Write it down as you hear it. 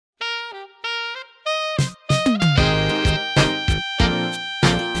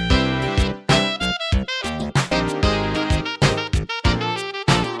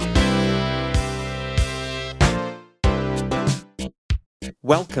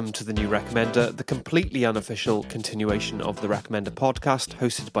Welcome to the New Recommender, the completely unofficial continuation of the Recommender podcast,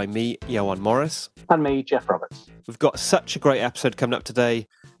 hosted by me, Johan Morris. And me, Geoff Roberts. We've got such a great episode coming up today.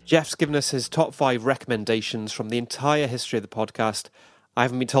 Geoff's given us his top 5 recommendations from the entire history of the podcast. I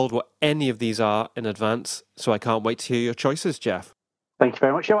haven't been told what any of these are in advance, so I can't wait to hear your choices, Geoff. Thank you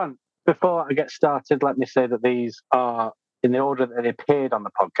very much, Johan. Before I get started, let me say that these are in the order that they appeared on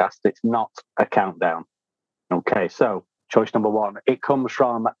the podcast. It's not a countdown. Okay, so choice number 1. It comes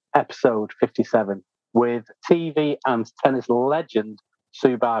from episode 57 with TV and tennis legend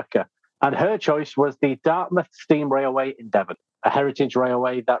Sue Barker. And her choice was the Dartmouth Steam Railway in Devon, a heritage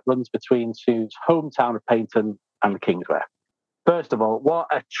railway that runs between Sue's hometown of Paignton and Kingswear. First of all, what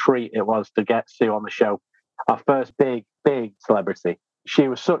a treat it was to get Sue on the show. Our first big celebrity. She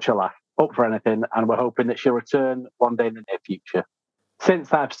was such a laugh, up for anything, and we're hoping that she'll return one day in the near future. Since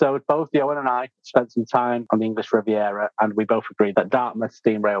that episode, both Johan and I spent some time on the English Riviera, and we both agreed that Dartmouth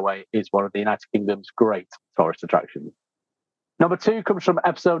Steam Railway is one of the United Kingdom's great tourist attractions. Number 2 comes from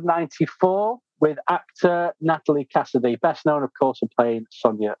episode 94 with actor Natalie Cassidy, best known, of course, for playing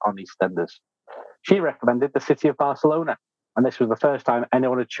Sonia on EastEnders. She recommended the city of Barcelona, and this was the first time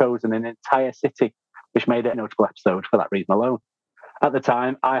anyone had chosen an entire city, which made it a notable episode for that reason alone. At the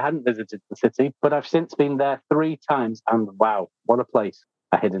time, I hadn't visited the city, but I've since been there 3 times, and wow, what a place,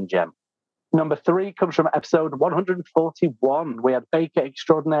 a hidden gem. Number 3 comes from episode 141. We had baker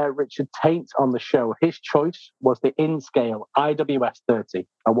extraordinaire Richard Taint on the show. His choice was the InScale IWS 30,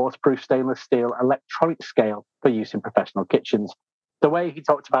 a waterproof stainless steel electronic scale for use in professional kitchens. The way he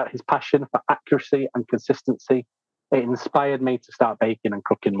talked about his passion for accuracy and consistency, it inspired me to start baking and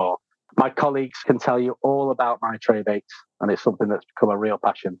cooking more. My colleagues can tell you all about my tray bakes, and it's something that's become a real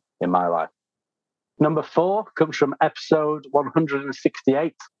passion in my life. Number 4 comes from episode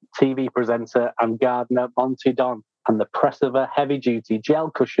 168, TV presenter and gardener Monty Don and the Pressiver heavy-duty gel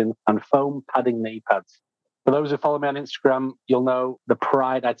cushion and foam padding knee pads. For those who follow me on Instagram, you'll know the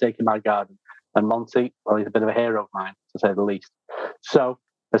pride I take in my garden. And Monty, well, he's a bit of a hero of mine, to say the least. So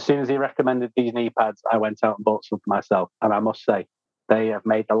as soon as he recommended these knee pads, I went out and bought some for myself. And I must say, they have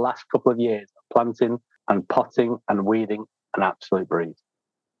made the last couple of years of planting and potting and weeding an absolute breeze.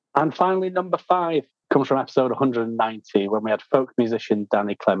 And finally, number 5 comes from episode 190 when we had folk musician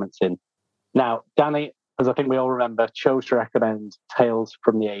Danny Clements in. Now, Danny, as I think we all remember, chose to recommend Tales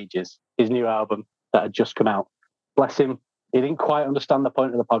from the Ages, his new album that had just come out. Bless him, he didn't quite understand the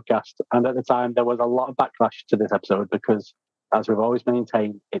point of the podcast. And at the time, there was a lot of backlash to this episode because, as we've always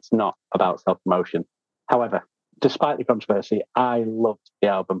maintained, it's not about self-promotion. However, despite the controversy, I loved the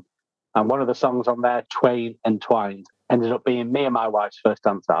album. And one of the songs on there, Twain Entwined, ended up being me and my wife's first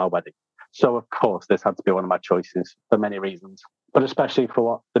dance at our wedding. So, of course, this had to be one of my choices for many reasons, but especially for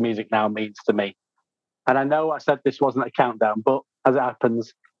what the music now means to me. And I know I said this wasn't a countdown, but as it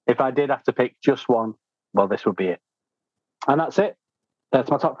happens, if I did have to pick just one, well, this would be it. And that's it. That's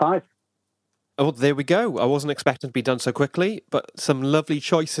my top 5. Oh, there we go. I wasn't expecting to be done so quickly, but some lovely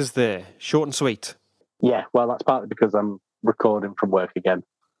choices there. Short and sweet. Yeah, well, that's partly because I'm recording from work again.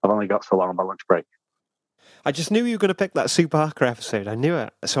 I've only got so long on my lunch break. I just knew you were going to pick that Sue Barker episode. I knew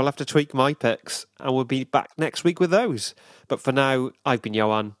it. So I'll have to tweak my picks and we'll be back next week with those. But for now, I've been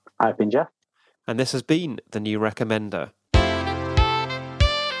Johan. I've been Geoff. And this has been the New Recommender.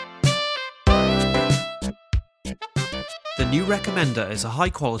 The New Recommender is a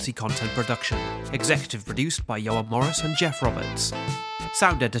high-quality content production, executive produced by Johan Morris and Geoff Roberts.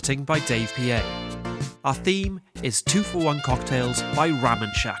 Sound editing by Dave PA. Our theme is 2 for 1 Cocktails by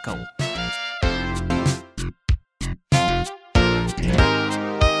Ramen Shackle.